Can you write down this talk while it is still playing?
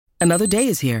Another day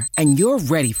is here, and you're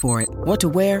ready for it. What to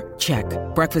wear? Check.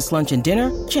 Breakfast, lunch, and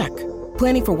dinner? Check.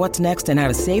 Planning for what's next and how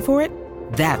to save for it?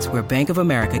 That's where Bank of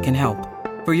America can help.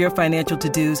 For your financial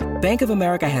to-dos, Bank of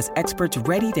America has experts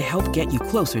ready to help get you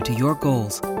closer to your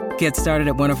goals. Get started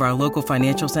at one of our local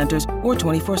financial centers or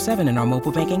 24/7 in our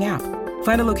mobile banking app.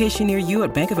 Find a location near you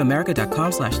at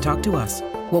bankofamerica.com/talktous.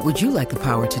 What would you like the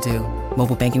power to do?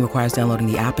 Mobile banking requires downloading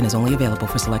the app and is only available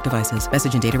for select devices.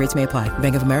 Message and data rates may apply.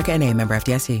 Bank of America N.A., member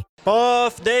FDIC.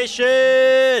 Buff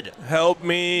Nation! Help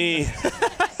me.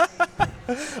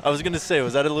 I was going to say,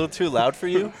 was that a little too loud for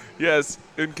you? Yes,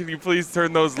 and can you please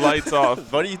turn those lights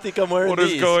off? Why do you think I'm wearing What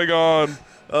these? is going on?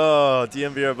 Oh,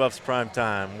 DMVR Buffs Prime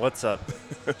Time. What's up?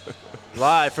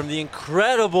 Live from the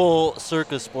incredible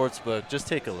Circus Sportsbook. Just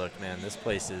take a look, man. This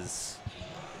place is...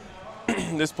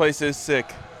 This place is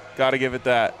sick. Got to give it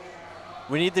that.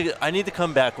 I need to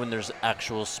come back when there's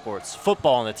actual sports.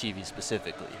 Football on the TV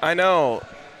specifically. I know.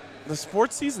 The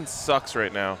sports season sucks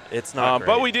right now. It's not great.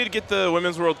 But we did get the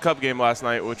Women's World Cup game last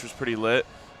night, which was pretty lit.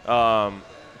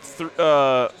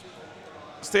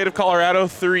 State of Colorado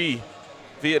 3,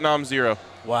 Vietnam 0.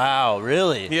 Wow,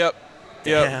 really? Yep.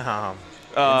 Damn.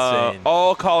 Insane.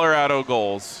 All Colorado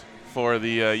goals for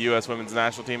the U.S. women's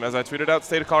national team. As I tweeted out,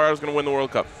 State of Colorado is going to win the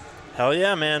World Cup. Hell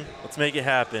yeah, man. Let's make it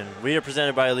happen. We are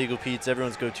presented by Illegal Pete's,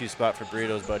 everyone's go-to spot for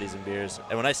burritos, buddies, and beers.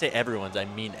 And when I say everyone's, I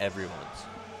mean everyone's.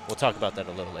 We'll talk about that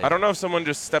a little later. I don't know if someone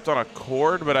just stepped on a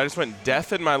cord, but I just went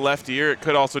deaf in my left ear. It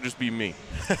could also just be me.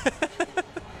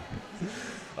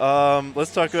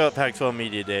 Let's talk about Pac-12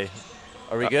 Media Day.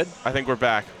 Are we good? I think we're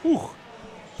back. Whew.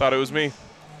 Thought it was me.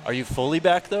 Are you fully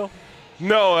back, though?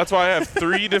 No, that's why I have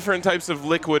 3 different types of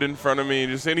liquid in front of me.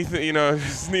 Just anything,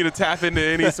 just need to tap into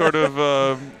any sort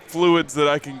of fluids that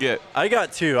I can get. I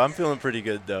got 2. I'm feeling pretty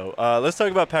good, though. Let's talk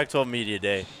about Pac-12 Media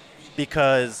Day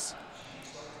because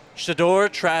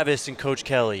Shedeur, Travis, and Coach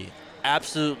Kelly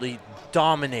absolutely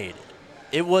dominated.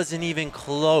 It wasn't even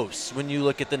close when you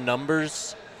look at the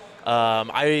numbers.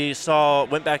 I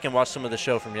went back and watched some of the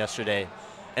show from yesterday,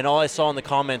 and all I saw in the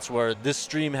comments were this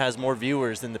stream has more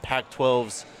viewers than the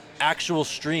Pac-12's actual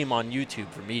stream on YouTube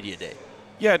for Media Day.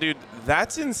 Yeah, dude,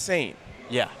 that's insane.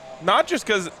 Yeah. Not just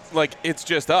because, it's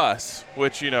just us,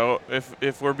 which,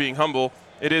 if we're being humble,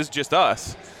 it is just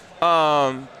us.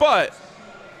 But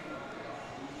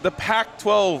the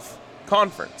Pac-12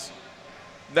 conference,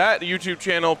 that YouTube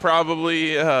channel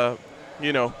probably,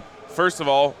 first of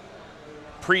all,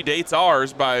 predates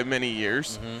ours by many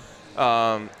years.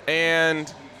 Mm-hmm.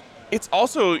 And it's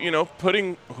also,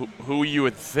 putting who you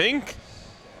would think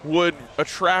would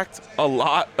attract a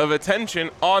lot of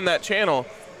attention on that channel,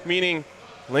 meaning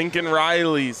Lincoln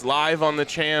Riley's live on the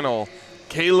channel,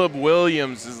 Caleb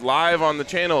Williams is live on the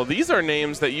channel. These are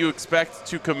names that you expect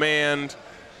to command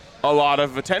a lot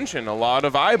of attention, a lot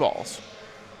of eyeballs.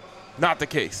 Not the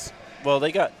case. Well,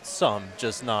 they got some,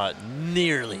 just not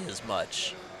nearly as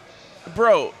much.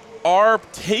 Bro, our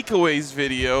takeaways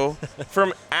video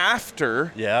from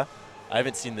after Yeah? I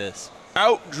haven't seen this.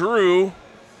 outdrew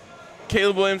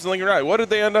Caleb Williams and Lincoln Riley. What did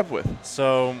they end up with?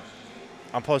 So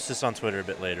I'll post this on Twitter a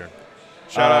bit later.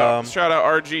 Shout out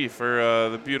RG for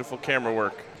the beautiful camera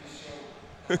work.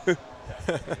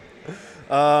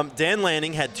 Dan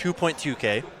Lanning had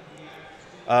 2.2K.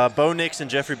 Bo Nix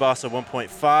and Jeffrey Bossa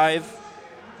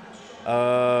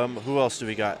 1.5. Who else do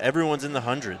we got? Everyone's in the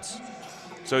hundreds.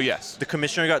 So, yes. The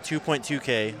commissioner got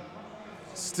 2.2K.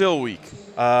 Still weak.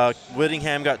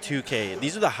 Whittingham got 2K.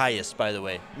 These are the highest, by the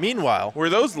way. Meanwhile, Were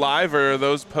those live or are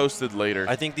those posted later?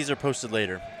 I think these are posted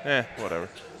later. Whatever.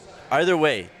 Either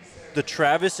way, the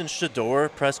Travis and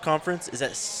Shedeur press conference is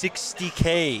at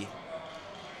 60K.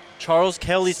 Charles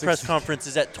Kelly's press conference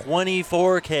is at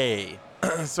 24K.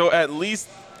 So at least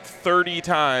 30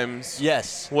 times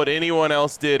Yes. what anyone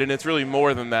else did, and it's really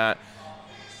more than that.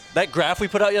 That graph we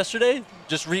put out yesterday,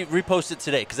 just repost it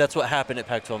today because that's what happened at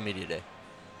Pac-12 Media Day.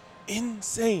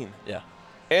 Insane. Yeah.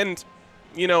 And,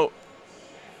 the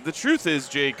truth is,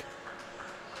 Jake,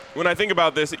 when I think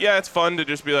about this, yeah, it's fun to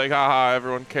just be like, haha,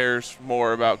 everyone cares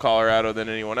more about Colorado than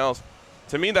anyone else.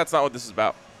 To me, that's not what this is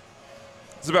about.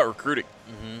 It's about recruiting.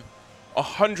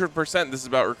 100% this is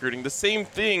about recruiting. The same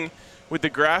thing with the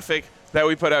graphic that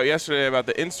we put out yesterday about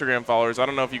the Instagram followers. I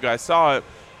don't know if you guys saw it,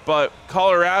 but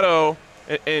Colorado,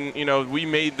 and we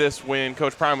made this when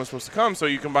Coach Prime was supposed to come, so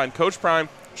you combine Coach Prime,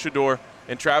 Shedeur,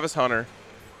 and Travis Hunter.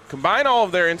 Combine all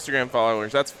of their Instagram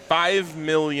followers. That's 5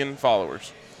 million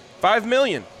followers. 5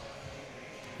 million.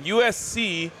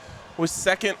 USC was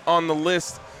second on the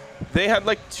list. They had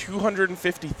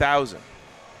 250,000.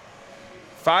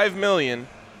 5 million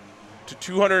to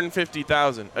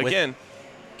 250,000. Again,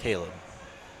 Caleb,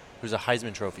 who's a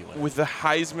Heisman Trophy winner. with the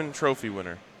Heisman Trophy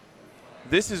winner.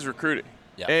 This is recruiting.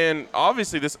 Yeah. And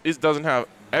obviously this doesn't have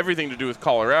everything to do with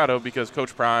Colorado because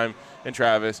Coach Prime and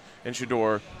Travis and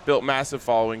Shedeur built massive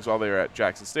followings while they were at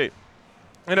Jackson State.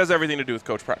 It has everything to do with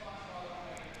Coach Prime.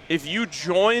 If you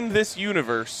join this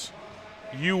universe,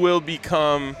 you will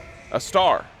become a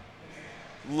star.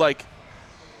 Like,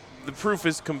 the proof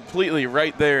is completely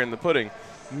right there in the pudding.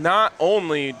 Not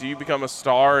only do you become a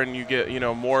star and you get,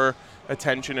 more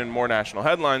attention and more national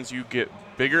headlines, you get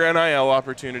bigger NIL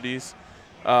opportunities,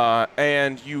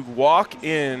 and you walk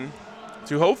in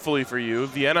to, hopefully for you,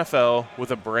 the NFL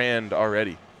with a brand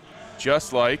already.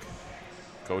 Just like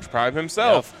Coach Prime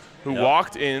himself, who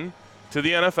walked in to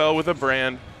the NFL with a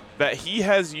brand that he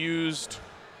has used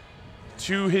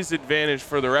to his advantage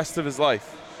for the rest of his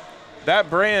life.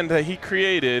 That brand that he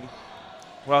created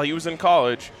while he was in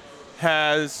college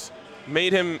has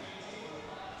made him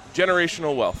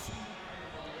generational wealth.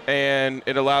 And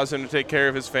it allows him to take care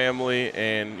of his family,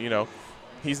 and,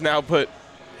 he's now put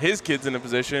his kids in a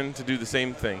position to do the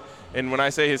same thing. And when I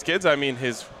say his kids, I mean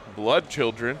his blood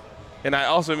children, and I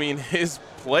also mean his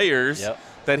players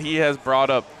that he has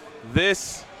brought up.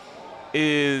 This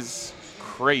is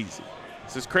crazy.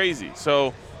 This is crazy.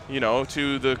 So,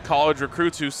 to the college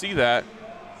recruits who see that,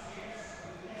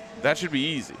 that should be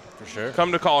easy. For sure.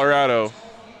 Come to Colorado,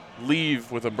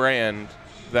 leave with a brand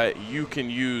that you can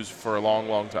use for a long,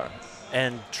 long time.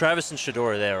 And Travis and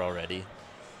Shedeur are there already.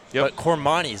 But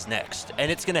Cormani's next,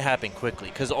 and it's going to happen quickly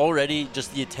because already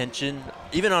just the attention,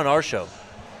 even on our show,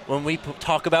 when we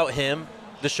talk about him,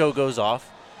 the show goes off.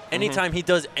 Anytime he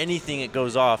does anything, it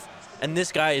goes off. And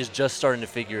this guy is just starting to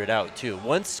figure it out, too.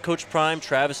 Once Coach Prime,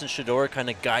 Travis, and Shedeur kind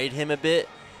of guide him a bit,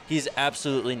 he's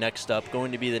absolutely next up,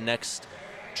 going to be the next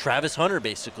Travis Hunter,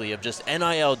 basically, of just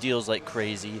NIL deals like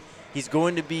crazy. He's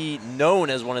going to be known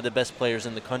as one of the best players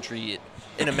in the country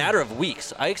in a matter of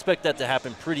weeks. I expect that to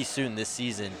happen pretty soon this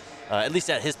season, at least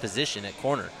at his position at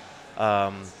corner.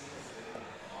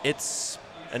 It's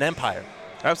an empire.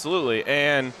 Absolutely.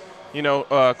 And,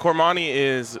 Cormani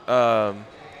is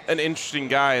an interesting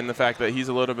guy in the fact that he's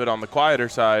a little bit on the quieter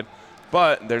side.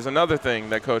 But there's another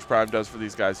thing that Coach Prime does for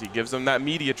these guys. He gives them that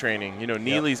media training.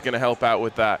 Neely's going to help out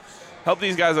with that. Help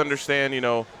these guys understand,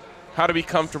 how to be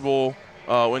comfortable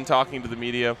when talking to the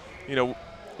media.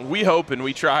 We hope and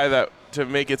we try that to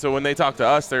make it so when they talk to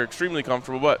us, they're extremely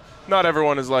comfortable, but not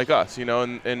everyone is like us,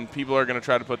 and people are going to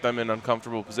try to put them in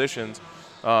uncomfortable positions,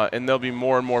 and they'll be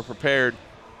more and more prepared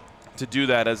to do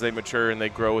that as they mature and they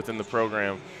grow within the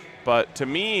program. But to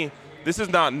me, this is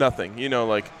not nothing.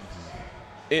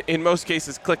 In most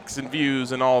cases, clicks and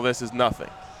views and all this is nothing.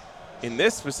 In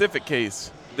this specific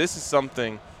case, this is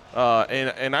something.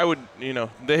 And I would,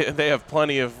 they have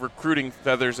plenty of recruiting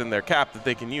feathers in their cap that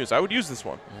they can use. I would use this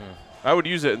one. I would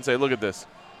use it and say, look at this.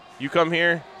 You come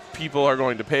here, people are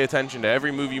going to pay attention to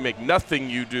every move you make. Nothing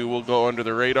you do will go under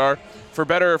the radar, for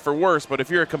better or for worse. But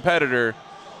if you're a competitor,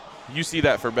 you see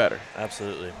that for better.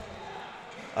 Absolutely.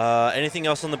 Anything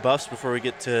else on the Buffs before we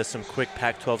get to some quick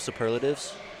Pac-12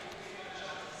 superlatives?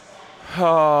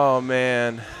 Oh,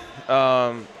 man.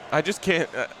 I just can't,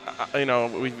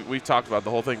 we've talked about the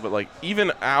whole thing, but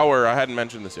even I hadn't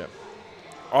mentioned this yet,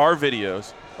 our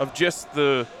videos of just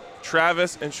the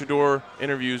Travis and Shedeur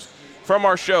interviews from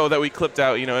our show that we clipped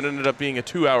out, it ended up being a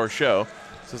 2-hour show.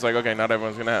 So it's okay, not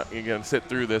everyone's going to sit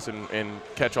through this and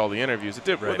catch all the interviews. It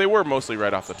did. Right. They were mostly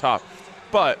right off the top.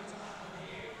 But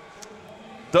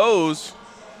those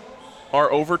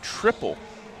are over triple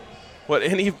what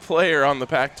any player on the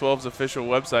Pac-12's official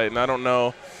website, and I don't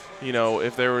know,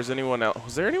 if there was anyone else.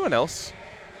 Was there anyone else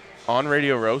on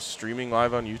Radio Row streaming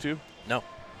live on YouTube? No.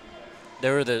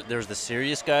 There's the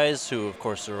serious guys who, of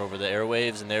course, are over the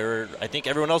airwaves, and I think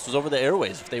everyone else was over the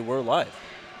airwaves if they were live.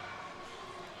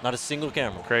 Not a single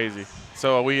camera. Crazy.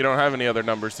 So we don't have any other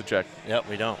numbers to check. Yep,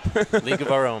 we don't. League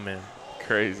of our own, man.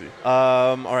 Crazy.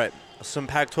 All right, some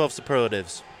Pac-12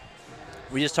 superlatives.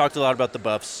 We just talked a lot about the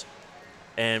Buffs,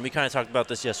 and we kind of talked about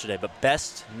this yesterday, but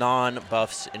best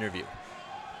non-Buffs interview.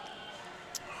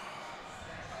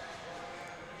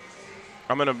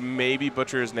 I'm going to maybe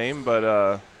butcher his name,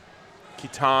 but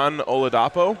Kitan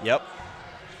Oladapo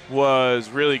was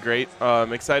really great.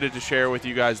 I'm excited to share with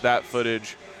you guys that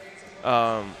footage.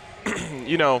 I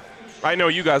know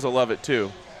you guys will love it too,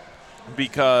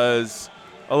 because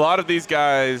a lot of these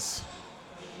guys,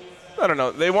 I don't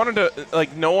know, they wanted to,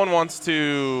 no one wants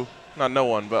to, not no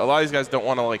one, but a lot of these guys don't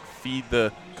want to, feed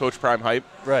the Coach Prime hype.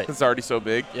 Right. It's already so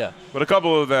big. Yeah. But a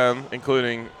couple of them,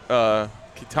 including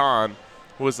Kitan,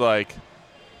 was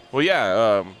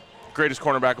greatest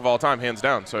cornerback of all time, hands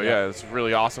down. So, it's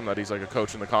really awesome that he's a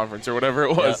coach in the conference or whatever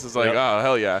it was. It's oh,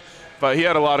 hell yeah. But he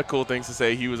had a lot of cool things to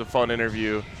say. He was a fun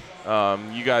interview.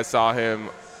 You guys saw him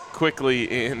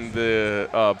quickly in the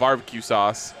barbecue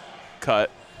sauce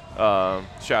cut.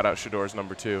 Shout out Shedeur's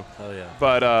number 2. Oh, yeah.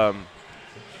 But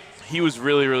he was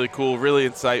really, really cool, really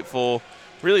insightful,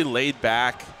 really laid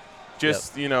back,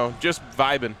 just, just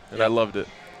vibing, and I loved it.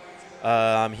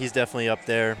 He's definitely up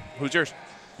there. Who's yours?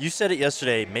 You said it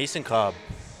yesterday, Mason Cobb.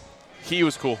 He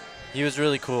was cool. He was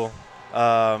really cool.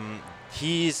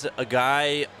 He's a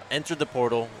guy, entered the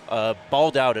portal,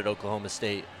 balled out at Oklahoma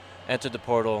State, entered the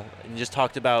portal, and just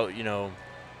talked about,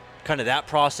 kind of that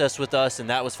process with us,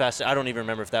 and that was fascinating. I don't even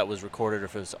remember if that was recorded or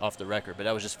if it was off the record, but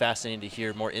that was just fascinating to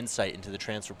hear more insight into the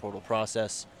transfer portal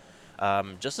process.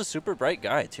 Just a super bright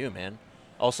guy, too, man.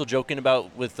 Also joking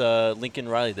about with Lincoln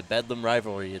Riley, the Bedlam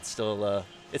rivalry. It's still a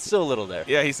little there.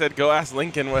 Yeah, he said, go ask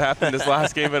Lincoln what happened his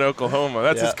last game at Oklahoma.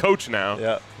 That's his coach now.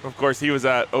 Yeah. Of course, he was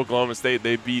at Oklahoma State.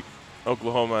 They beat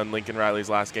Oklahoma in Lincoln Riley's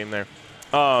last game there.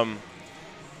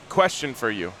 Question for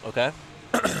you. Okay.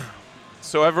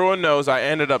 So everyone knows I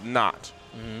ended up not.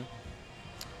 Mm-hmm.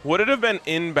 Would it have been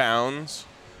inbounds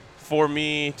for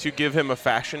me to give him a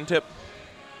fashion tip?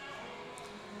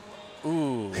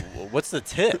 Ooh, what's the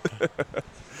tip?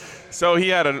 So he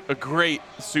had a great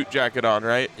suit jacket on,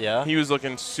 right? Yeah. He was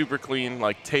looking super clean,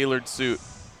 like tailored suit.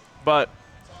 But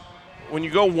when you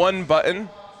go one button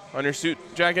on your suit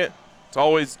jacket, it's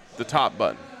always the top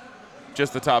button,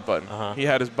 just the top button. Uh-huh. He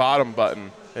had his bottom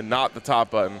button and not the top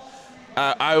button.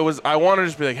 I wanted to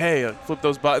just be like, hey, flip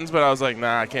those buttons, but I was like,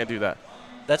 nah, I can't do that.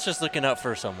 That's just looking up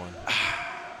for someone.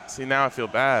 See, now I feel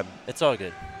bad. It's all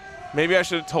good. Maybe I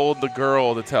should have told the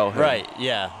girl to tell him. Right,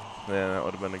 yeah. Yeah, that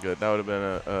would have been that would have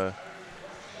been a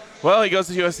well, he goes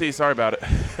to USC. Sorry about it.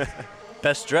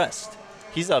 Best dressed.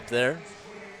 He's up there.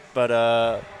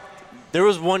 But there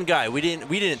was one guy. We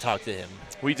didn't talk to him.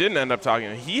 We didn't end up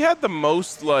talking. He had the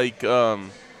most, I don't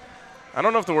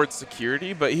know if the word's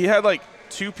security, but he had,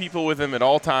 2 people with him at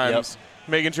all times,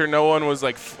 making sure no one was,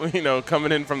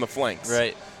 coming in from the flanks.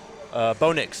 Right.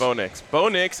 Bo Nix. Bo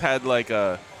Nix had,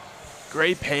 a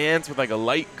gray pants with, a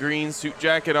light green suit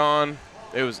jacket on.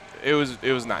 It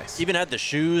was nice. Even had the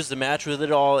shoes to match with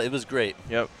it all. It was great.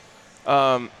 Yep.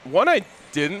 One I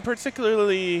didn't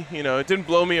particularly, it didn't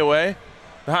blow me away,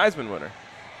 the Heisman winner.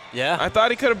 Yeah. I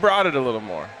thought he could have brought it a little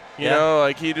more. He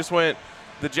just went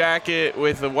the jacket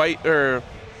with the white or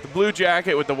the blue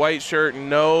jacket with the white shirt,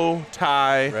 no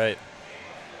tie. Right.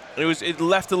 It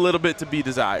left a little bit to be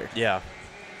desired. Yeah.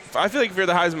 I feel like if you're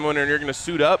the Heisman winner and you're going to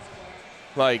suit up,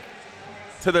 to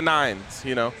the nines,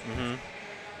 Mm-hmm.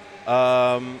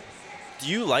 Do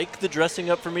you like the dressing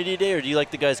up for media day, or do you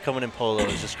like the guys coming in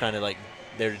polos, just kind of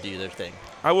there to do their thing?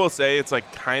 I will say it's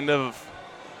kind of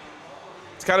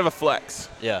a flex.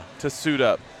 Yeah. To suit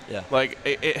up. Yeah.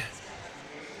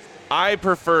 I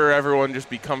prefer everyone just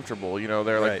be comfortable.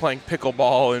 They're Right. playing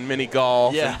pickleball and mini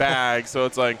golf Yeah. and bags. So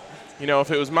it's if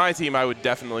it was my team, I would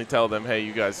definitely tell them, hey,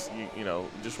 you guys,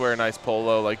 just wear a nice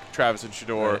polo like Travis and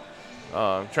Shedeur.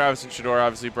 Right. Travis and Shedeur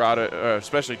obviously brought it,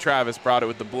 especially Travis brought it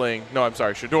with the bling. No, I'm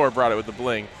sorry, Shedeur brought it with the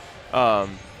bling. But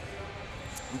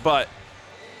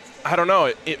I don't know,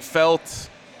 it felt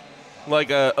like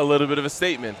a little bit of a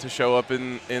statement to show up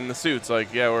in the suits.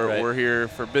 We're here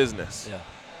for business. Yeah.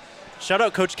 Shout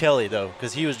out Coach Kelly, though,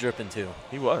 because he was dripping, too.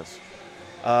 He was.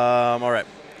 All right.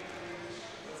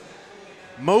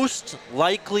 Most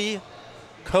likely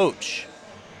coach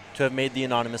to have made the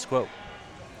anonymous quote.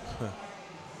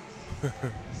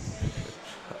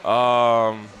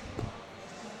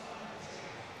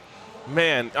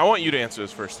 Man, I want you to answer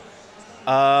this first.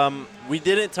 We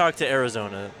didn't talk to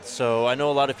Arizona, so I know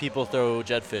a lot of people throw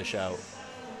Jedfish out.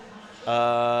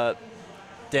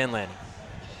 Dan Lanning.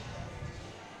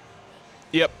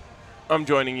 Yep, I'm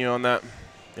joining you on that.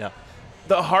 Yeah.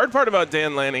 The hard part about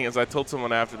Dan Lanning is I told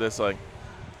someone after this,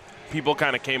 people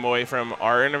kind of came away from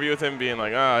our interview with him being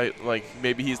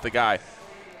maybe he's the guy.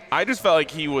 I just felt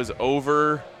like he was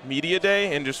over media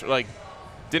day and just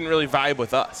didn't really vibe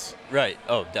with us. Right.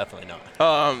 Oh, definitely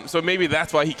not. So maybe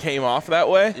that's why he came off that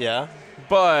way. Yeah.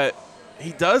 But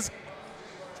he does.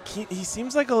 He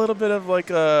seems like a little bit of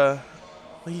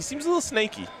he seems a little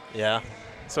snaky. Yeah.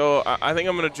 So I think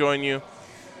I'm going to join you.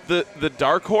 The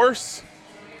dark horse,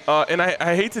 and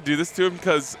I hate to do this to him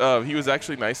because he was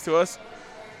actually nice to us,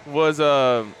 was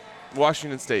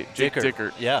Washington State, Jake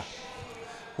Dickert. Yeah.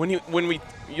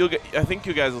 I think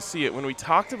you guys will see it. When we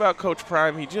talked about Coach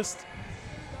Prime, he just,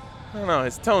 I don't know,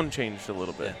 his tone changed a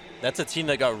little bit. Yeah. That's a team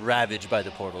that got ravaged by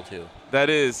the portal, too. That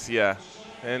is, yeah.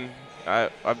 And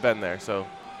I've been there, so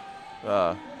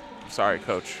sorry,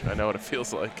 Coach. I know what it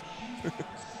feels like.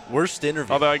 Worst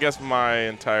interview. Although I guess my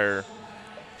entire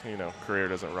career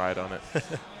doesn't ride on it.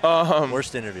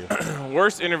 Worst interview.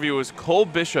 Worst interview was Cole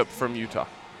Bishop from Utah.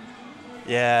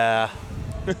 Yeah.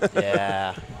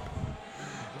 Yeah.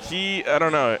 I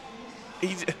don't know.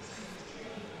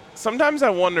 Sometimes I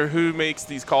wonder who makes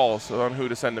these calls on who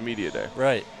to send to media day.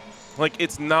 Right. Like,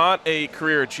 it's not a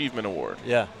career achievement award.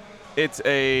 Yeah. It's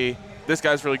this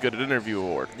guy's really good at interview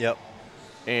award. Yep.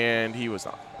 And he was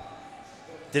not.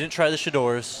 Didn't try the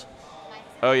Shedeur's.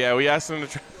 Oh, yeah, we asked him to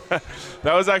try.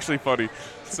 That was actually funny.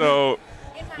 So,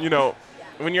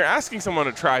 when you're asking someone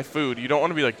to try food, you don't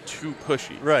want to be, like, too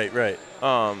pushy. Right, right.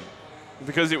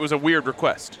 Because it was a weird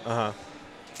request. Uh-huh.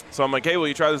 So I'm like, hey, will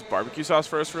you try this barbecue sauce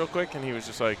for us real quick? And he was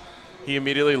just like, he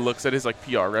immediately looks at his, like,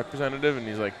 PR representative, and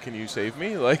he's like, can you save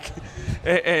me? Like,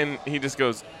 and he just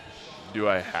goes, do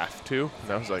I have to?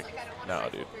 And I was like, no,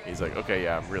 dude. He's like, okay,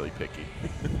 yeah, I'm really picky.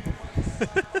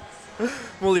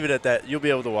 We'll leave it at that. You'll be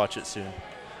able to watch it soon.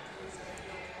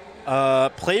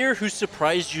 Player who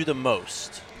surprised you the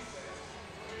most?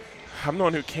 I'm the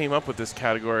one who came up with this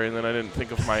category, and then I didn't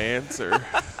think of my answer.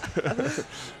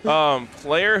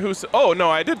 Player who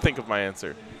I did think of my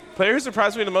answer. Player who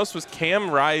surprised me the most was Cam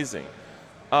Rising.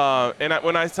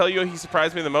 When I tell you he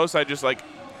surprised me the most,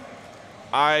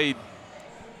 I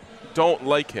don't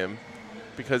like him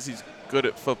because he's good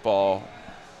at football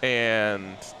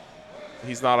and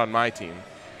he's not on my team.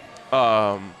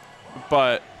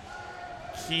 But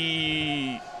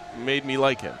he made me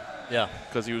like him. Yeah.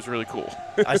 Because he was really cool.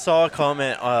 I saw a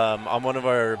comment on one of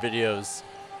our videos.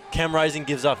 Cam Rising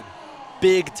gives off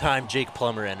big-time Jake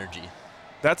Plummer energy.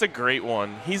 That's a great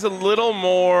one. He's a little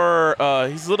more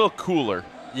he's a little cooler.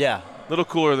 Yeah. A little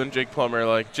cooler than Jake Plummer.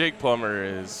 Like, Jake Plummer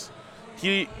is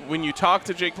when you talk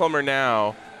to Jake Plummer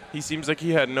now, he seems like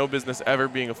he had no business ever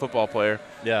being a football player.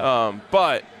 Yeah.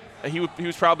 But he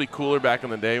was probably cooler back in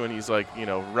the day when he's, like,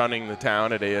 running the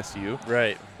town at ASU.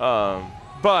 Right.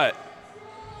 But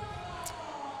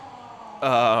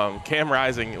Cam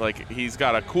Rising, like, he's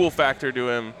got a cool factor to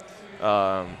him.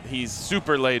 He's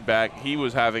super laid back. He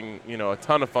was having, a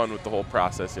ton of fun with the whole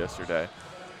process yesterday.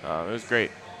 It was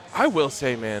great. I will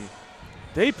say, man,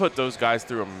 they put those guys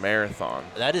through a marathon.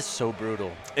 That is so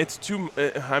brutal. It's too.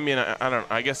 I don't.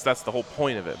 I guess that's the whole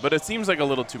point of it. But it seems like a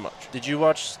little too much. Did you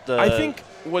watch the? I think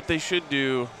what they should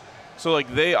do. So, like,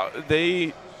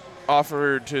 they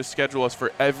offered to schedule us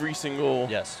for every single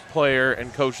player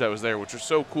and coach that was there, which was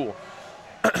so cool.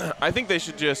 I think they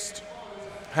should just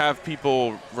have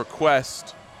people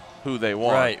request who they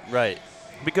want. Right.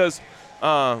 Because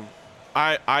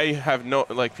I have no,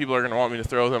 like, people are going to want me to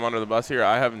throw them under the bus here.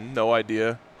 I have no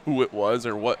idea who it was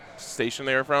or what station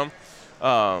they were from.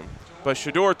 But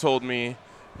Shedeur told me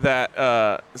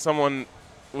that someone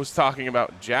was talking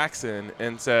about Jackson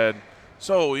and said,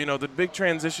 so, the big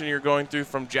transition you're going through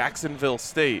from Jacksonville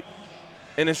State.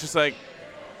 And it's just like,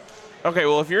 okay,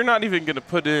 well, if you're not even going to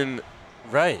put in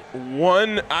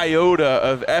one iota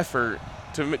of effort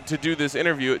to do this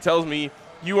interview, it tells me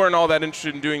you aren't all that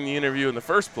interested in doing the interview in the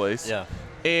first place. Yeah.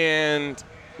 And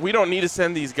we don't need to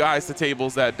send these guys to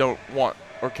tables that don't want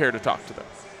or care to talk to them.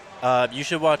 You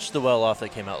should watch the well-off that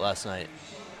came out last night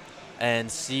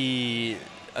and see.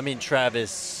 I mean,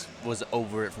 Travis was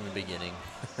over it from the beginning.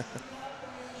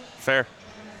 Fair.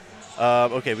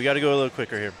 Okay, we got to go a little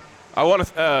quicker here. I want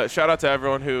to shout out to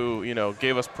everyone who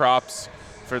gave us props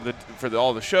for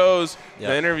all the shows,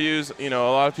 the interviews. A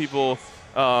lot of people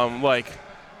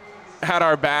had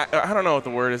our back. I don't know what the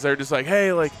word is. They're just like,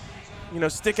 hey, like,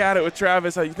 stick at it with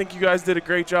Travis. I think you guys did a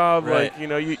great job. Right.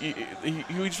 Like, he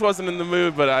just wasn't in the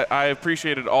mood, but I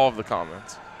appreciated all of the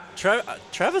comments.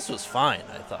 Travis was fine,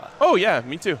 I thought. Oh yeah,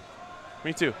 me too.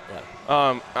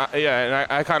 Yeah.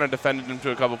 I kind of defended him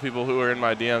to a couple people who were in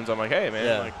my DMs. I'm like, hey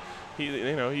man, like,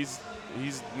 he's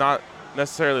not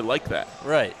necessarily like that.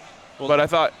 Right. Well, but I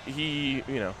thought he's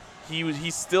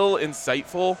still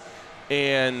insightful,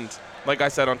 and like I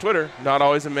said on Twitter, not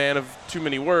always a man of too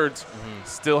many words. Mm-hmm.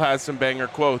 Still has some banger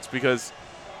quotes because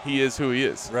he is who he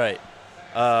is. Right.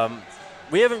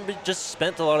 We haven't just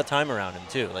spent a lot of time around him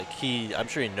too. Like, I'm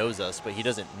sure he knows us, but he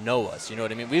doesn't know us. You know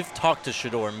what I mean? We've talked to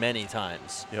Shedeur many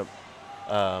times. Yep.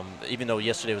 Even though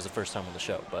yesterday was the first time on the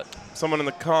show, but someone in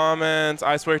the comments,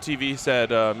 I Swear TV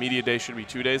said media day should be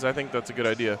 2 days. I think that's a good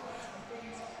idea.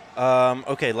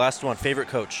 Okay, last one. Favorite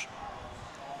coach.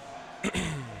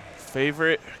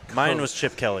 Favorite coach. Mine was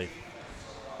Chip Kelly.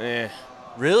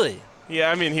 Really? Yeah,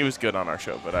 I mean, he was good on our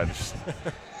show, but I just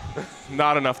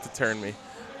not enough to turn me.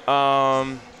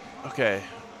 Okay.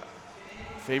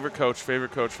 Favorite coach.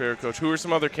 Who are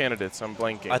some other candidates? I'm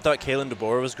blanking. I thought Kalen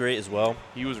DeBoer was great as well.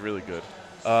 He was really good.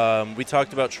 We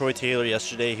talked about Troy Taylor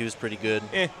yesterday. He was pretty good.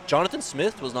 Jonathan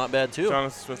Smith was not bad, too.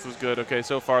 Jonathan Smith was good. Okay,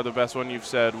 so far the best one you've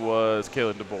said was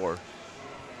Kalen DeBoer.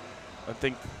 I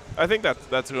think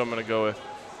that's who I'm going to go with.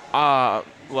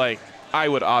 I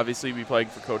would obviously be playing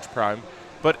for Coach Prime,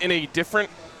 but in a different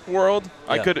world,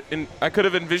 I could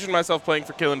have envisioned myself playing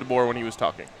for Kalen DeBoer when he was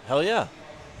talking. Hell yeah.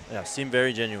 Yeah, seemed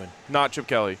very genuine. Not Chip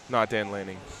Kelly, not Dan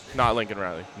Lanning, not Lincoln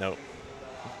Riley. Nope.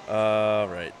 All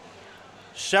right.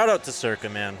 Shout out to Circa,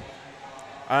 man.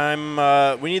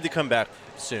 We need to come back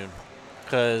soon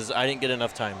because I didn't get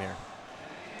enough time here.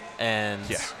 And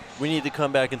we need to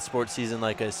come back in sports season,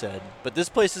 like I said. But this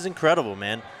place is incredible,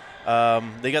 man.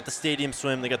 They got the stadium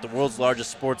swim. They got the world's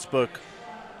largest sports book.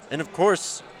 And, of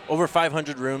course, over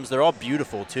 500 rooms. They're all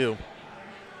beautiful, too.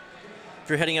 If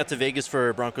you're heading out to Vegas for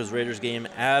a Broncos-Raiders game,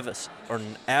 Avs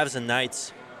and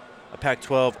Knights, a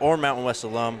Pac-12 or Mountain West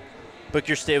alum, book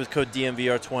your stay with code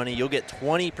DMVR20. You'll get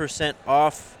 20%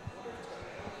 off.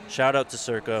 Shout out to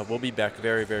Circa. We'll be back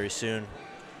very, very soon.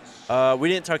 We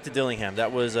didn't talk to Dillingham.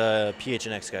 That was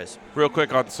PHNX, guys. Real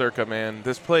quick on Circa, man.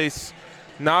 This place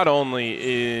not only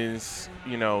is,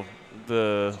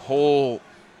 the whole,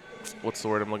 what's the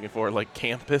word I'm looking for, like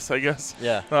campus, I guess.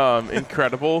 Yeah.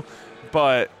 Incredible,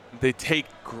 but they take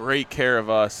great care of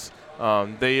us.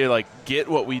 They get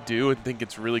what we do and think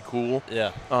it's really cool.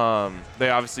 Yeah. They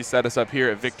obviously set us up here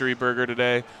at Victory Burger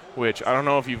today, which I don't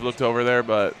know if you've looked over there,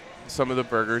 but some of the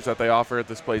burgers that they offer at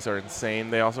this place are insane.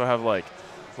 They also have a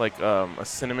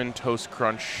cinnamon toast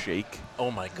crunch shake.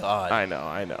 Oh my God. I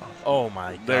know. Oh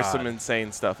my God. There's some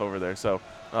insane stuff over there. So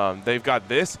they've got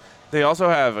this. They also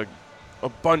have a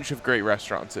bunch of great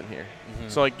restaurants in here. Mm-hmm.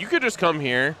 So you could just come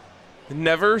here,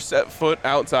 never set foot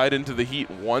outside into the heat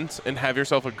once, and have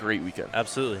yourself a great weekend.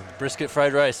 Absolutely. Brisket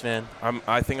fried rice, man.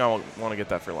 I think I want to get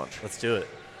that for lunch. Let's do it.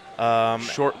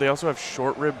 They also have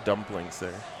short rib dumplings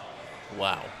there.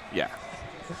 Wow. Yeah.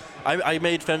 I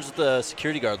made friends with the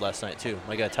security guard last night, too.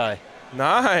 My guy, Ty.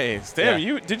 Nice. Damn,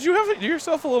 did you have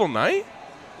yourself a little night?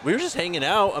 We were just hanging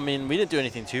out. I mean, we didn't do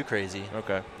anything too crazy.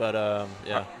 Okay. But,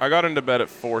 yeah. I got into bed at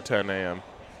 4:10 a.m.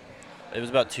 It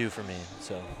was about 2 for me,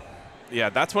 so. Yeah,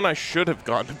 that's when I should have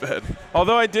gone to bed.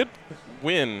 Although I did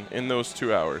win in those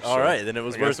 2 hours. All right, then it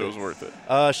was worth it. It was worth it.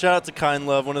 Shout out to Kind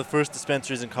Love, one of the first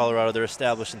dispensaries in Colorado. They're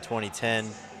established in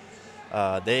 2010.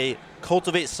 They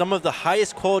cultivate some of the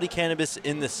highest quality cannabis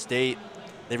in the state.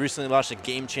 They recently launched a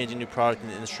game-changing new product in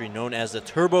the industry known as the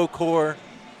Turbo Core.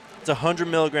 It's a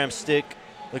 100-milligram stick.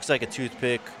 Looks like a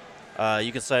toothpick.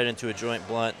 You can slide it into a joint,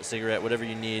 blunt, a cigarette, whatever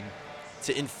you need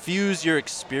to infuse your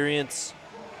experience.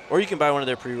 Or you can buy one of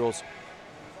their pre-rolls.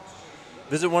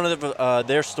 Visit one of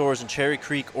their stores in Cherry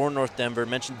Creek or North Denver.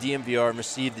 Mention DMVR and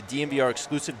receive the DMVR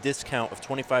exclusive discount of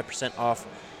 25% off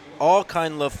all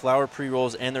Kind Love flower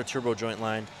pre-rolls and their Turbo joint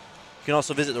line. You can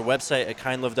also visit their website at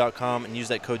kindlove.com and use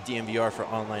that code DMVR for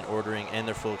online ordering and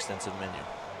their full extensive menu.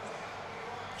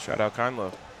 Shout out Kind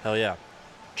Love. Hell yeah.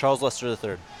 Charles Lester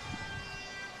III.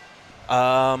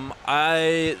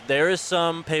 There is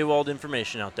some paywalled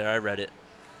information out there. I read it.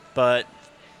 But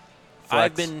Flex.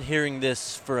 I've been hearing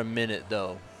this for a minute,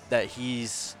 though, that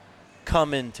he's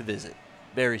coming to visit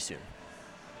very soon.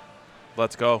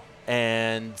 Let's go.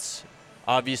 And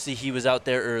obviously he was out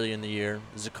there early in the year.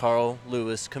 Zakarl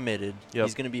Lewis committed. Yep.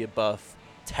 He's going to be a buff.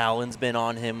 Talon's been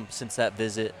on him since that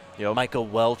visit. Yep. Michael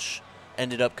Welch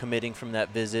ended up committing from that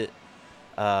visit.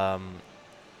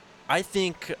 I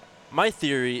think my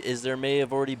theory is there may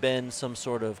have already been some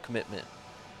sort of commitment.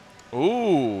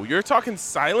 Ooh, you're talking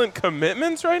silent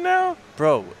commitments right now?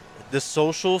 Bro, the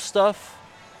social stuff,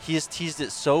 he has teased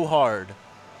it so hard.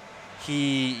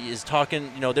 He is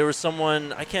talking, there was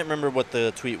someone, I can't remember what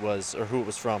the tweet was or who it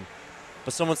was from,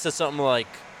 but someone said something like,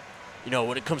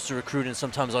 when it comes to recruiting,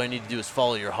 sometimes all you need to do is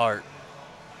follow your heart.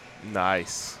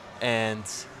 Nice. And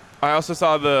I also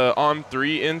saw the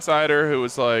On3 insider who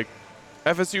was like,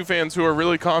 FSU fans who are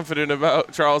really confident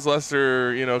about Charles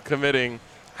Lester, committing.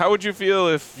 How would you feel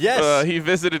if he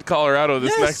visited Colorado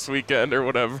this next weekend or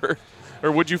whatever?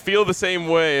 Or would you feel the same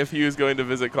way if he was going to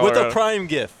visit Colorado? With a prime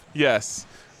gift. Yes.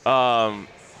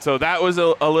 So that was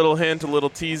a little hint, a little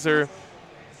teaser.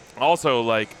 Also,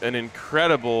 an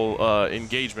incredible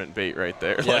engagement bait right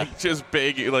there. Yeah. Just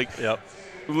big, Yep.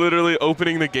 literally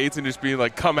opening the gates and just being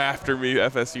like, come after me,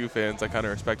 FSU fans. I kind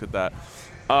of respected that.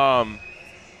 I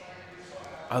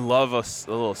love a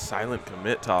little silent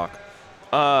commit talk.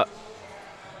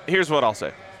 Here's what I'll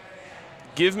say.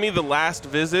 Give me the last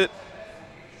visit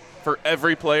for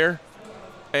every player,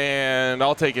 and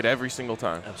I'll take it every single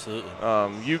time. Absolutely.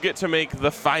 You get to make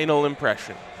the final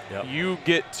impression. Yep. You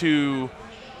get to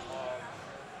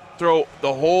throw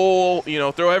the whole,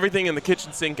 throw everything in the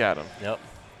kitchen sink at them. Yep.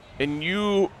 and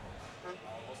you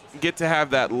get to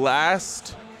have that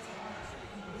last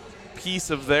piece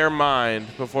of their mind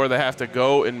before they have to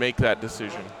go and make that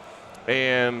decision.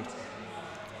 And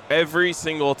every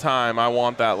single time I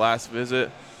want that last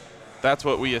visit, that's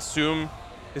what we assume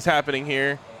is happening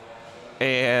here.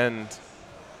 And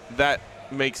that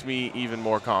makes me even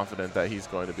more confident that he's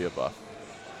going to be a Buff.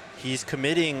 He's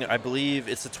committing, I believe,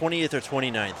 it's the 28th or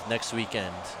 29th next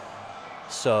weekend.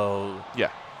 So Yeah.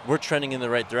 we're trending in the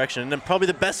right direction. And then probably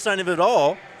the best sign of it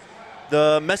all,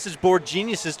 the Message Board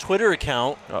Geniuses Twitter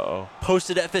account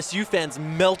posted FSU fans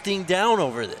melting down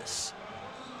over this.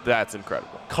 That's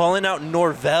incredible. Calling out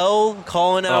Norvell,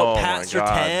 calling out Pat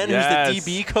Surtain, who's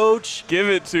the DB coach. Give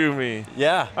it to me.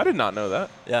 Yeah. I did not know that.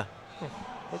 Yeah.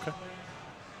 Okay.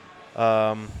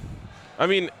 I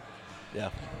mean, yeah.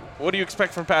 What do you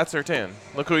expect from Pat Surtain?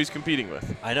 Look who he's competing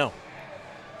with. I know.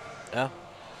 Yeah.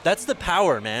 That's the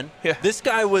power, man. Yeah. This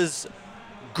guy was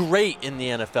great in the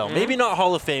NFL. Mm-hmm. Maybe not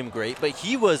Hall of Fame great, but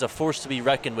he was a force to be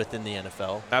reckoned with in the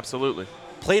NFL. Absolutely.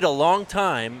 Played a long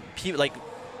time.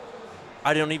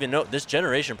 I don't even know. This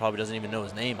generation probably doesn't even know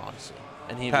his name, honestly.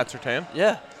 And Pat Surtain?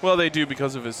 Yeah. Well, they do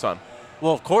because of his son.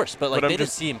 Well, of course, but they didn't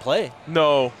see him play.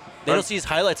 No. They don't see his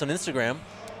highlights on Instagram.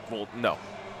 Well, no.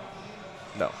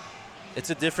 No. It's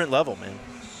a different level, man.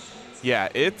 Yeah,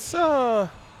 it's got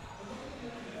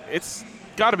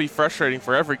to be frustrating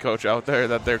for every coach out there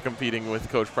that they're competing with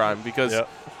Coach Prime because,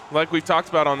 like we've talked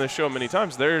about on this show many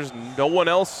times, there's no one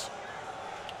else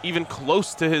even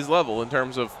close to his level in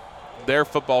terms of their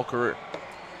football career.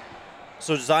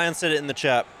 So Zion said it in the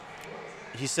chat.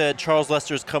 He said Charles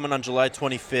Lester is coming on July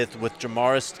 25th with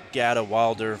Jamaris Gata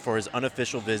Wilder for his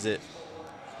unofficial visit,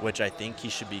 which I think he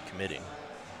should be committing.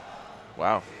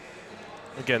 Wow.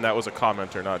 Again, that was a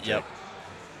commenter, not Jake. Yep.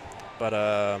 But,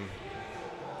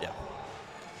 yeah.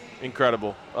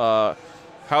 Incredible. How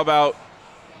about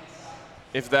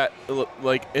if that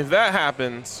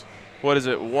happens, what is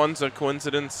it? Once a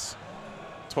coincidence,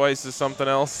 twice is something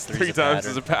else, three times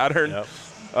is a pattern. Yep.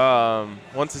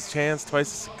 Once is chance,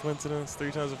 twice is coincidence,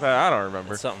 three times a pattern. I don't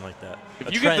remember. It's something like that.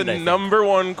 If you get the number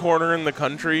one corner in the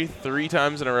country 3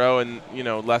 times in a row, and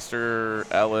Lester,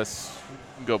 Ellis,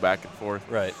 go back and forth.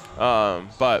 Right.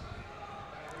 But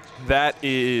that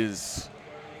is,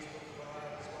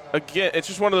 again, it's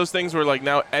just one of those things where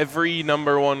now every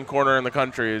number one corner in the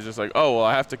country is just like, oh, well,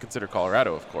 I have to consider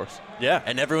Colorado, of course. Yeah,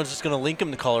 and everyone's just going to link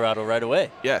him to Colorado right away.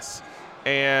 Yes.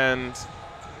 And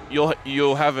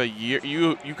you'll have a year.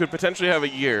 You could potentially have a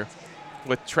year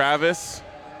with Travis.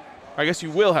 I guess you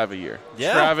will have a year.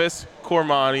 Yeah. Travis,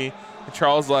 Cormani, and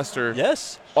Charles Lester.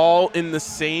 Yes. All in the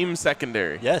same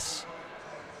secondary. Yes.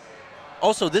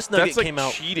 Also, this nugget came out.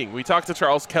 That's cheating. We talked to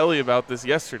Charles Kelly about this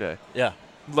yesterday. Yeah.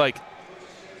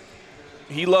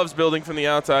 He loves building from the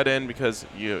outside in because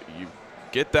you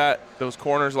get those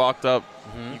corners locked up.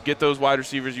 Mm-hmm. You get those wide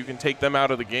receivers. You can take them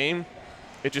out of the game.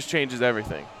 It just changes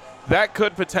everything. That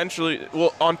could potentially,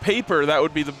 on paper, that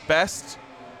would be the best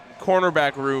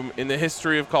cornerback room in the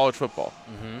history of college football.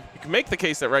 Mm-hmm. You can make the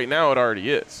case that right now it already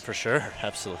is. For sure,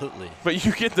 absolutely. But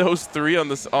you get those 3 on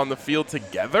the field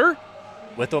together?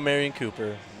 With O'Marion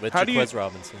Cooper, with Jaquez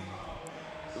Robinson.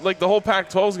 The whole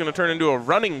Pac-12 is going to turn into a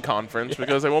running conference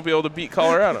because they won't be able to beat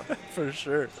Colorado. For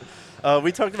sure.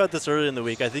 We talked about this earlier in the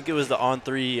week. I think it was the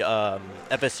On3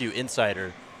 FSU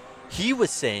insider. He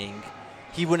was saying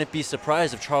he wouldn't be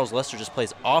surprised if Charles Lester just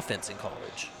plays offense in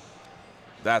college.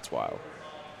 That's wild.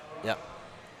 Yeah.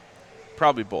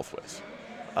 Probably both ways.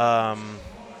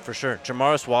 For sure.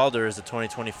 Jamaris Wilder is a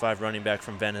 2025 running back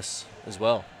from Venice as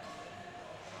well.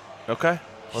 Okay.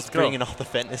 Let's go. Bringing all the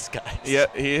Venice guys. Yeah,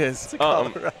 he is.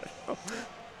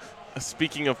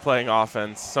 Speaking of playing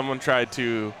offense, someone tried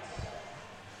to,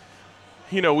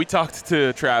 we talked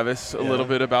to Travis a little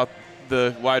bit about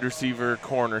the wide receiver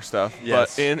corner stuff.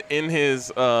 Yes. But in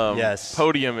his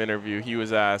podium interview, he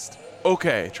was asked,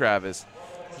 okay, Travis,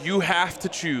 you have to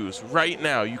choose right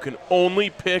now. You can only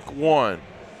pick one,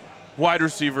 wide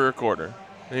receiver or corner.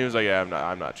 And he was like, yeah,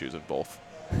 I'm not choosing both.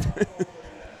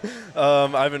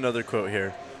 I have another quote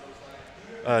here.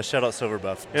 Shout out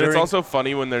Silverbuff. And it's also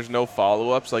funny when there's no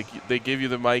follow-ups. They give you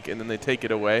the mic and then they take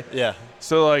it away. Yeah.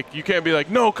 So, you can't be like,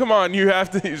 no, come on, you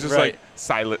have to. He's just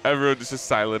silent. Everyone is just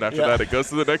silent after that. It goes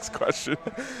to the next question.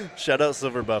 Shout out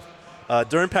Silverbuff.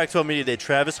 During Pac-12 Media Day,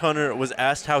 Travis Hunter was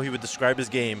asked how he would describe his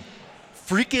game.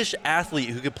 Freakish athlete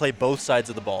who could play both sides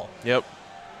of the ball. Yep.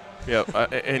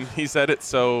 And he said it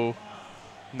so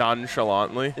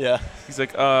nonchalantly. Yeah. He's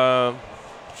like,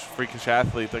 freakish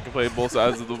athlete that can play both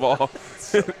sides of the ball.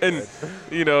 And,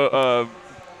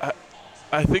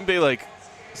 I think they,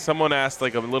 someone asked, a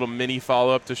little mini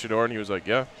follow-up to Shedeur, and he was like,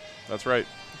 yeah, that's right.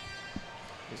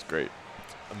 It's great.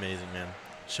 Amazing, man.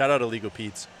 Shout out to Legal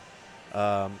Pete's.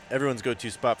 Everyone's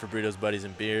go-to spot for burritos, buddies,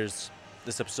 and beers.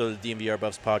 This episode of the DMVR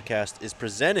Buffs podcast is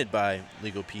presented by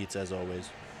Legal Pete's, as always.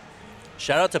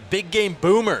 Shout out to Big Game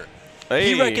Boomer.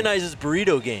 Hey. He recognizes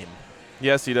burrito game.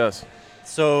 Yes, he does.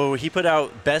 So he put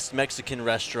out best Mexican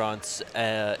restaurants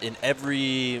in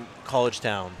every college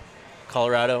town.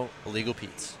 Colorado, Legal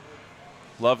Pete's.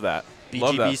 Love that.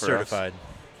 Love that BGB for certified. us.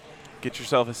 Get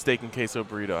yourself a steak and queso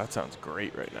burrito. That sounds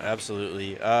great right now.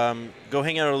 Absolutely. Go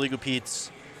hang out at Legal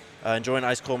Pete's. Enjoy an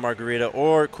ice cold margarita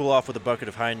or cool off with a bucket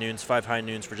of high noons, 5 high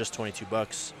noons for just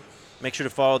 $22. Make sure to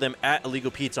follow them at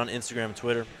Illegal Pete's on Instagram and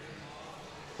Twitter.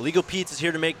 Illegal Pete's is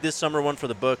here to make this summer one for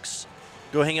the books.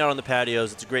 Go hang out on the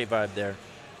patios. It's a great vibe there.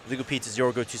 Illegal Pete's is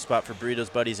your go-to spot for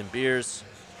burritos, buddies, and beers.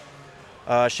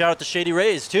 Shout out to Shady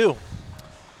Rays, too.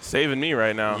 Saving me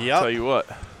right now. Yep. I'll tell you what.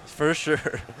 For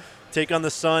sure. Take on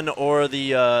the sun or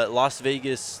the Las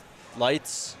Vegas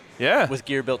lights Yeah. with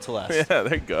gear built to last. Yeah,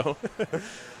 there you go.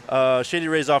 Shady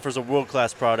Rays offers a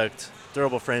world-class product,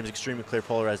 durable frames, extremely clear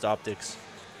polarized optics.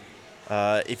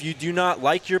 If you do not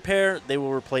like your pair, they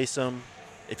will replace them.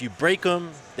 If you break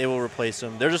them, they will replace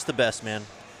them. They're just the best, man.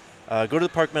 Go to the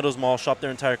Park Meadows Mall, shop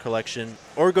their entire collection,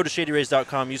 or go to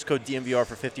shadyrays.com, use code DMVR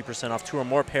for 50% off 2 or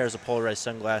more pairs of polarized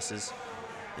sunglasses.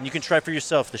 And you can try for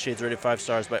yourself. The Shades rated 5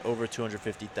 stars by over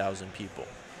 250,000 people.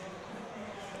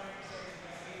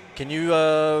 Can you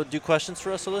do questions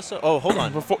for us, Alyssa? Oh, hold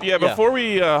on. Before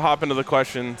we hop into the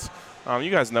questions,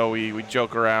 you guys know we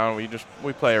joke around.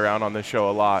 We play around on this show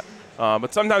a lot.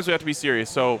 But sometimes we have to be serious.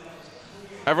 So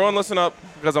everyone listen up,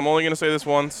 because I'm only going to say this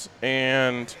once.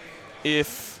 And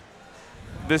if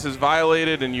this is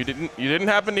violated and you didn't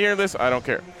happen to hear this, I don't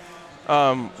care.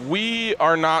 We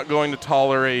are not going to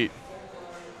tolerate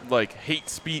like hate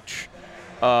speech,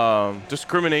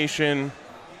 discrimination,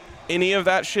 any of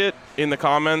that shit in the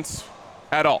comments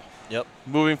at all. Yep.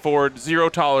 Moving forward, zero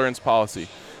tolerance policy.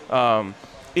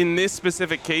 In this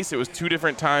specific case, it was 2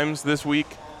 different times this week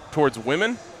towards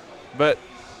women, but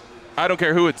I don't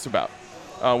care who it's about.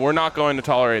 We're not going to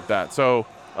tolerate that. So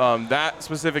that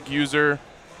specific user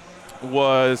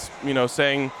was,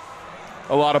 saying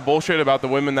a lot of bullshit about the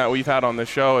women that we've had on this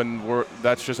show, and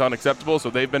that's just unacceptable. So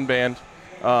they've been banned,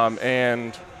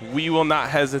 and we will not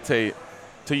hesitate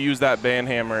to use that ban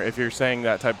hammer if you're saying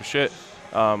that type of shit.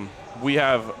 We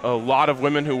have a lot of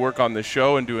women who work on this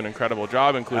show and do an incredible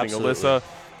job, including Absolutely.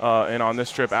 Alyssa, and on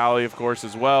this trip, Allie, of course,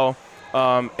 as well.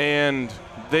 And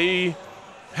they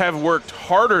have worked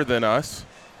harder than us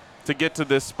to get to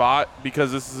this spot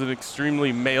because this is an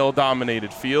extremely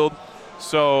male-dominated field.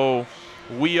 So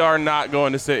we are not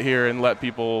going to sit here and let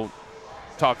people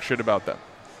talk shit about them.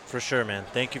 For sure, man.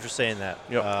 Thank you for saying that.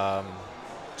 Yep.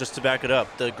 Just to back it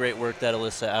up, the great work that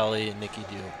Alyssa, Allie, and Nikki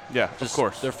do. Yeah, of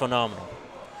course. They're phenomenal.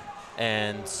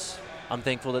 And I'm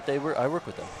thankful that I work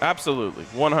with them. Absolutely,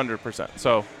 100%.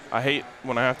 So I hate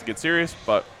when I have to get serious,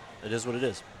 but It is what it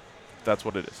is. that's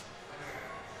what it is.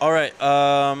 All right.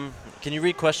 Can you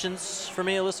read questions for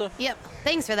me, Alyssa? Yep.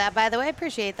 Thanks for that, by the way. I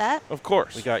appreciate that. Of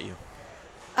course. We got you.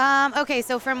 Okay,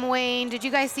 so from Wayne, did you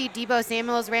guys see Debo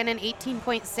Samuels ran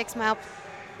 18.6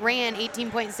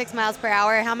 miles per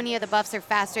hour? How many of the Buffs are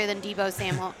faster than Debo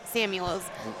Samuels?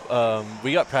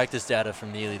 We got practice data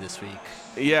from Neely this week.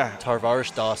 Yeah,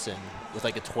 Tarvarish Dawson with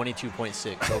like a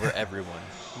 22.6 over everyone.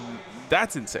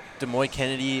 that's insane. Demoy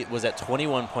Kennedy was at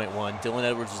 21.1. Dylan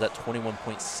Edwards was at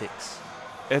 21.6.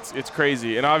 It's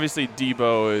crazy. And obviously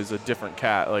Debo is a different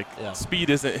cat. Like, Yeah. speed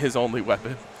isn't his only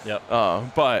weapon. Yep.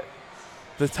 But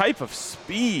the type of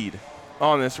speed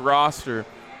on this roster,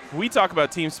 we talk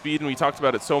about team speed, and we talked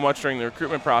about it so much during the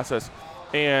recruitment process.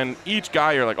 And each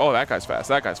guy, you're like, oh, that guy's fast,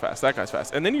 that guy's fast, that guy's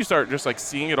fast. And then you start just like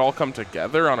seeing it all come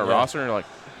together on a roster, and you're like,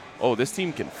 oh, this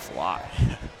team can fly.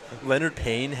 Leonard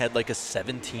Payne had like a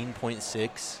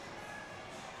 17.6.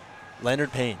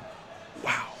 Leonard Payne.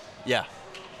 Wow. Yeah.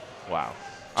 Wow.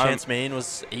 Chance Main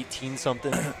was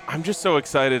 18-something. I'm just so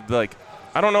excited. Like,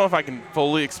 I don't know if I can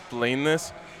fully explain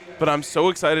this, but I'm so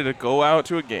excited to go out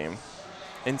to a game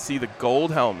and see the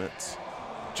gold helmets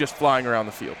just flying around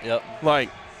the field. Yep. Like,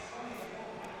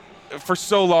 for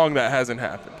so long that hasn't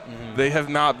happened. Mm-hmm. They have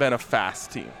not been a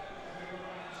fast team.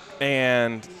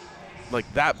 And,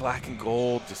 like, that black and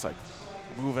gold just, like,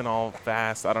 moving all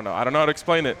fast. I don't know how to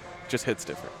explain it. Just hits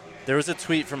different. There was a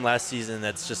tweet from last season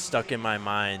that's just stuck in my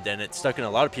mind, and it's stuck in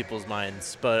a lot of people's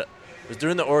minds, but it was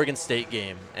during the Oregon State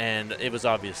game, and it was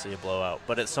obviously a blowout.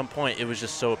 But at some point, it was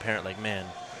just so apparent, like, man,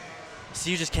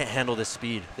 CU just can't handle this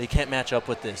speed. They can't match up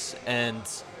with this. And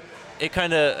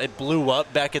it blew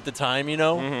up back at the time,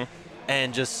 Mm-hmm.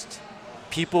 and just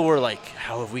people were like,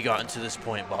 how have we gotten to this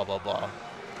point, blah, blah, blah.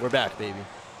 We're back, baby.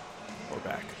 We're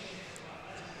back.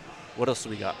 What else do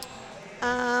we got?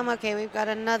 Okay, we've got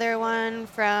another one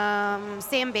from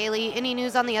Sam Bailey. Any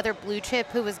news on the other blue chip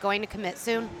who was going to commit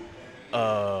soon?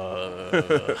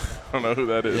 I don't know who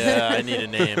that is. Yeah, I need a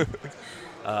name.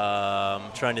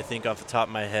 I'm trying to think off the top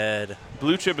of my head.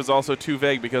 Blue chip is also too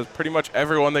vague because pretty much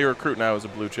everyone they recruit now is a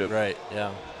blue chip. Right,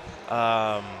 yeah.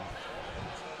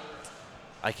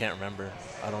 I can't remember.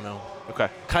 I don't know. Okay.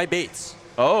 Kai Bates.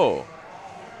 Oh,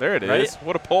 there it is. Right?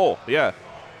 What a poll. Yeah.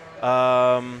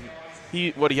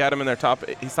 He had him in their top.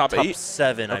 He's top 8.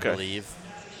 7, Okay. I believe.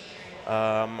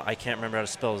 I can't remember how to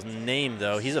spell his name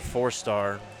though. He's a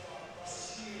 4-star.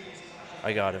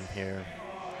 I got him here.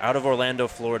 Out of Orlando,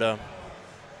 Florida.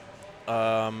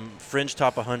 Fringe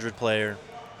top 100 player.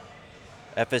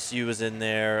 FSU was in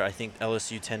there. I think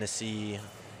LSU, Tennessee.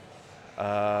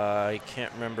 I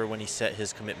can't remember when he set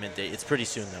his commitment date. It's pretty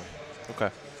soon though. Okay.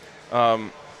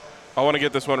 I want to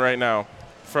get this one right now.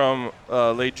 From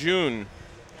Lejun.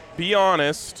 Be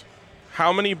honest,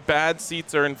 how many bad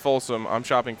seats are in Folsom? I'm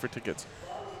shopping for tickets.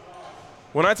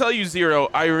 When I tell you 0,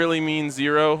 I really mean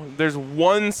 0. There's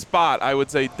one spot I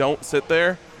would say don't sit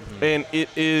there, and it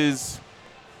is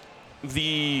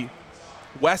the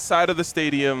west side of the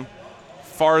stadium,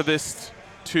 farthest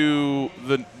to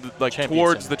the Champion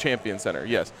towards Center. the Champion Center.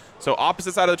 Yes. So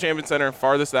opposite side of the Champion Center,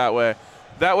 farthest that way.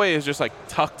 That way is just like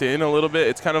tucked in a little bit.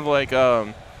 It's kind of like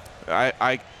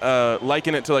I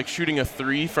liken it to like shooting a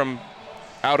 3 from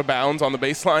out of bounds on the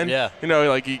baseline. Yeah. You know,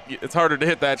 like it's harder to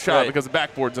hit that shot Right. because the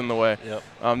backboard's in the way. Yep.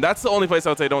 That's the only place I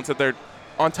would say don't sit there.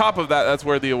 On top of that, that's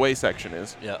where the away section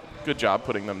is. Yeah. Good job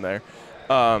putting them there.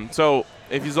 So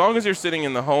as long as you're sitting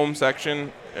in the home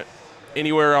section,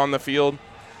 anywhere on the field,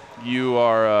 you're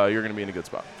going to be in a good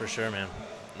spot. For sure, man.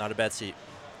 Not a bad seat.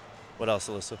 What else,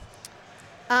 Alyssa?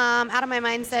 Out of my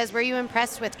mind says, were you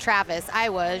impressed with Travis? I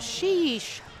was.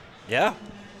 Sheesh. Yeah.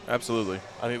 Absolutely.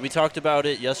 I mean, we talked about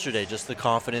it yesterday, just the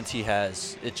confidence he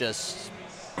has.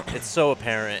 it's so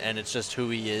apparent, and it's just who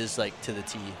he is, like, to the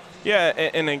T. Yeah,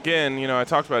 and again, I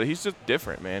talked about it. He's just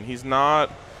different, man. He's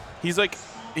like,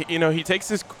 he takes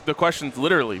the questions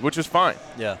literally, which is fine.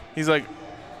 Yeah. He's like,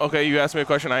 okay, you ask me a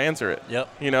question, I answer it. Yep.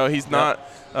 He's not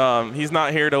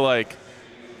here to, like,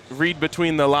 read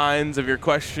between the lines of your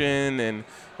question and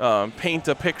paint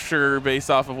a picture based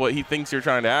off of what he thinks you're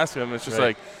trying to ask him. It's just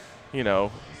Right. like,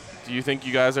 do you think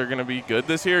you guys are going to be good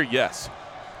this year? Yes.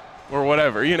 Or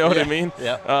whatever, you know what I mean?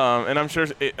 Yeah. And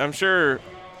I'm sure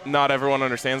not everyone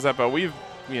understands that, but we've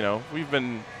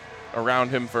been around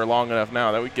him for long enough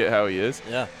now that we get how he is.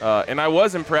 Yeah. And I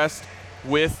was impressed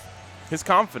with his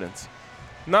confidence.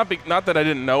 Not that I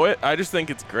didn't know it. I just think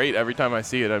it's great every time I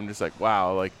see it. I'm just like,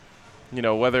 wow, like,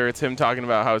 whether it's him talking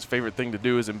about how his favorite thing to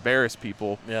do is embarrass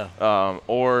people,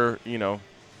 or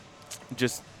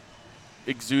just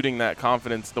exuding that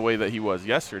confidence the way that he was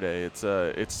yesterday.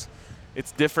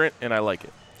 It's different, and I like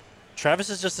it. Travis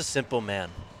is just a simple man.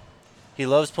 He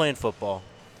loves playing football.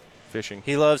 Fishing.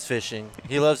 He loves fishing.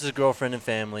 He loves his girlfriend and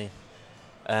family.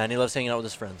 And he loves hanging out with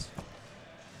his friends.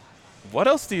 What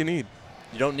else do you need?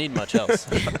 You don't need much else.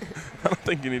 I don't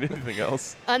think you need anything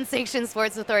else. Unsanctioned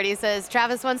Sports Authority says,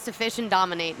 Travis wants to fish and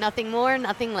dominate. Nothing more,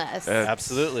 nothing less.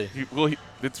 Absolutely.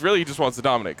 It's really he just wants to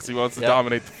dominate because he wants to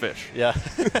dominate the fish. Yeah.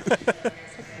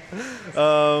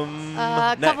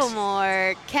 A couple next.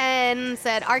 more. Ken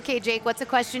said, RK Jake, what's a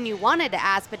question you wanted to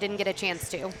ask but didn't get a chance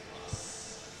to?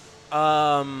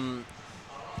 I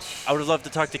would have loved to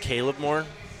talk to Caleb more.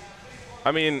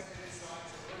 I mean,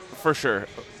 for sure.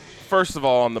 First of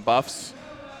all, on the Buffs,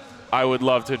 I would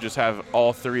love to just have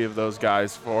all 3 of those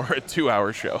guys for a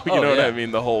 2-hour show. You know what I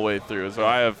mean? The whole way through. So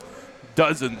I have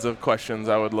dozens of questions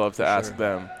I would love to ask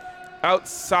them.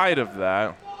 Outside of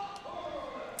that,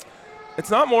 it's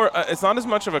not as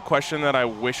much of a question that I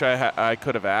wish I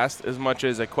could have asked as much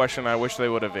as a question I wish they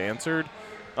would have answered.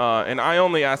 And I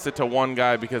only asked it to one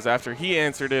guy because after he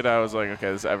answered it, I was like,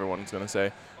 okay, this is everyone's going to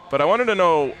say. But I wanted to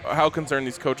know how concerned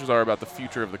these coaches are about the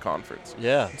future of the conference.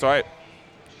 Yeah. So I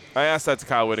asked that to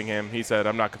Kyle Whittingham. He said,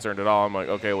 I'm not concerned at all. I'm like,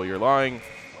 okay, well, you're lying.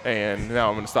 And now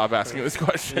I'm going to stop asking this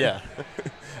question. Yeah.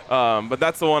 But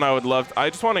that's the one I would love. I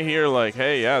just want to hear, like,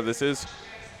 hey, yeah, this is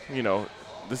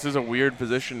a weird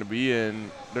position to be in.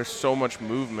 There's so much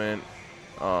movement.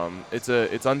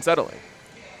 It's unsettling.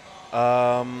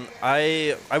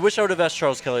 I wish I would have asked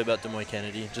Charles Kelly about Demoy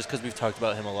Kennedy, just because we've talked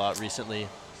about him a lot recently.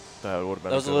 That would have been.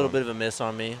 That was a little bit of a miss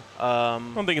on me. I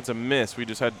don't think it's a miss. We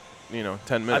just had 10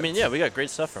 minutes. I mean, yeah, we got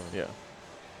great stuff from him. Yeah.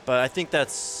 But I think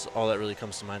that's all that really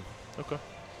comes to mind. Okay.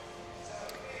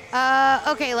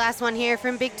 Okay, last one here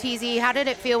from Big Teasy. How did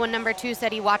it feel when number 2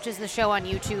 said he watches the show on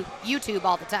YouTube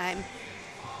all the time?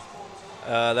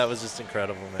 That was just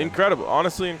incredible, man. Incredible.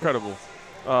 Honestly, incredible.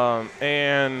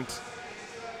 And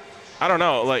I don't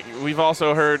know. Like, we've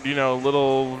also heard,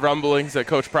 little rumblings that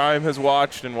Coach Prime has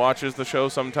watched and watches the show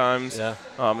sometimes,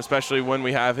 especially when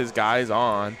we have his guys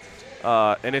on.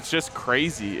 And it's just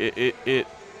crazy.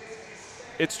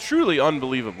 It's truly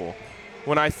unbelievable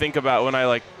when I think about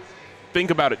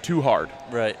it too hard.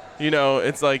 Right.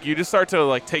 It's like you just start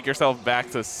to take yourself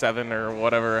back to 7 or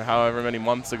whatever, however many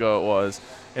months ago it was,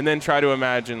 and then try to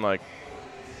imagine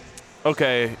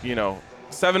okay,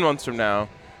 7 months from now,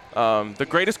 the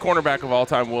greatest cornerback of all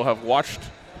time will have watched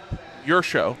your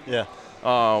show. Yeah.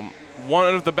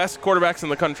 One of the best quarterbacks in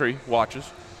the country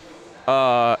watches,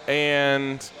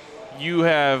 and you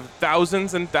have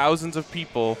thousands and thousands of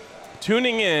people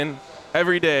tuning in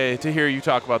every day to hear you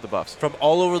talk about the Buffs from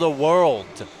all over the world.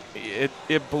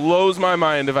 It blows my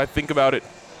mind if I think about it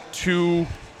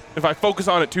if I focus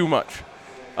on it too much.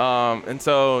 And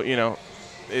so,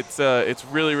 it's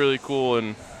really, really cool.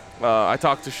 And I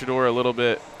talked to Shedeur a little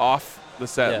bit off the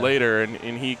set later,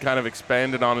 and he kind of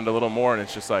expanded on it a little more. And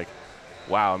it's just like,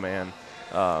 wow, man.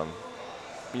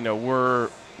 We're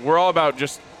all about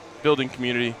just building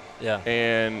community. Yeah.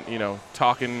 And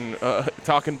talking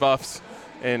Buffs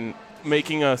and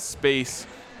making a space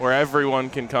where everyone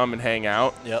can come and hang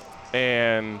out. Yep.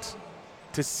 And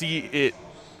to see it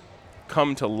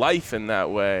come to life in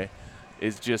that way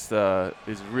is just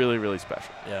is really, really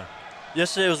special. Yeah.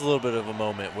 Yesterday was a little bit of a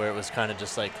moment where it was kind of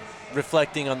just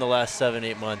reflecting on the last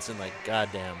 7-8 months and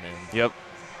goddamn, man. Yep.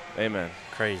 Amen.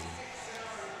 Crazy.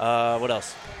 What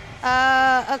else?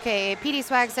 Okay, PD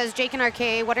Swag says, Jake and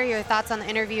RK, what are your thoughts on the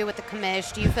interview with the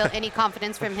commish? Do you feel any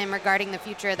confidence from him regarding the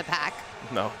future of the Pac?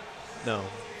 No.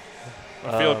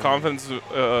 I feel confidence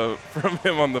from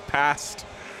him on the past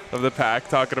of the Pac,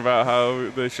 talking about how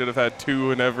they should have had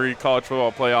 2 in every college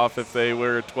football playoff if they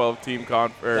were a 12-team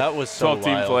that was so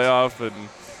 12-team playoff, and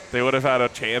they would have had a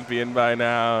champion by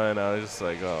now. And I was just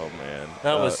like, oh man,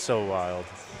 that was so wild.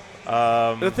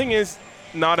 The thing is,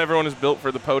 not everyone is built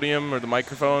for the podium or the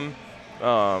microphone.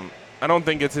 I don't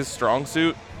think it's his strong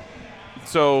suit,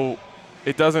 so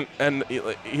it doesn't, and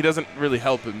he doesn't really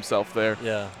help himself there.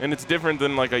 Yeah. And it's different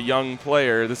than a young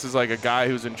player. This is a guy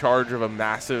who's in charge of a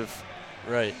massive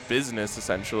business,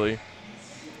 essentially.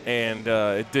 And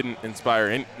it didn't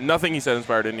inspire, nothing he said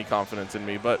inspired any confidence in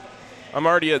me, but I'm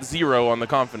already at 0 on the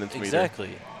confidence meter.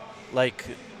 Exactly.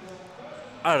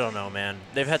 I don't know, man.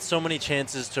 They've had so many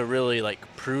chances to really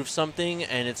prove something,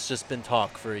 and it's just been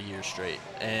talk for a year straight.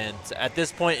 And at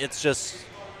this point, it's just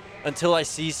until I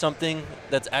see something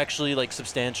that's actually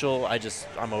substantial,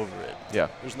 I'm over it. Yeah.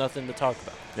 There's nothing to talk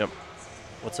about. Yep.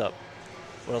 What's up?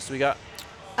 What else do we got?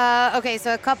 Okay,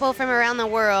 so a couple from around the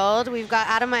world. We've got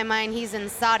Out of My Mind. He's in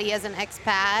Saudi as an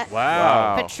expat.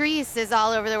 Wow. Patrice is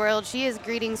all over the world. She is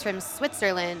greetings from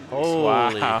Switzerland.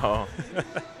 Holy. Wow.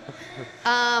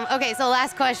 Okay, so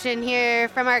last question here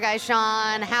from our guy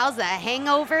Sean. How's the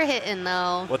hangover hitting,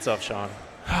 though? What's up, Sean?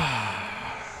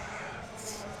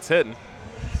 It's hitting.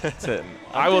 It's hitting.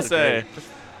 I will say,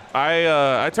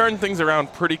 I turned things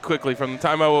around pretty quickly from the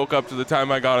time I woke up to the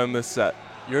time I got on this set.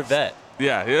 You're a vet.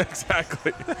 Yeah,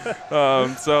 exactly.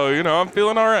 So, I'm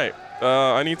feeling all right.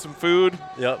 I need some food.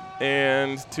 Yep.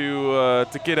 And to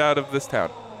get out of this town.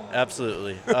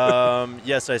 Absolutely.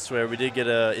 Yes, I swear. We did get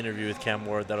an interview with Cam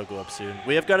Ward. That'll go up soon.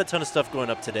 We have got a ton of stuff going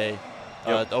up today,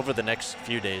 over the next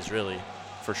few days, really.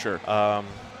 For sure. But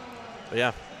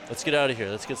yeah, let's get out of here.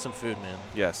 Let's get some food, man.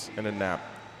 Yes, and a nap.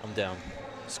 I'm down.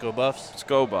 Let's go Buffs. Let's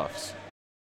go Buffs.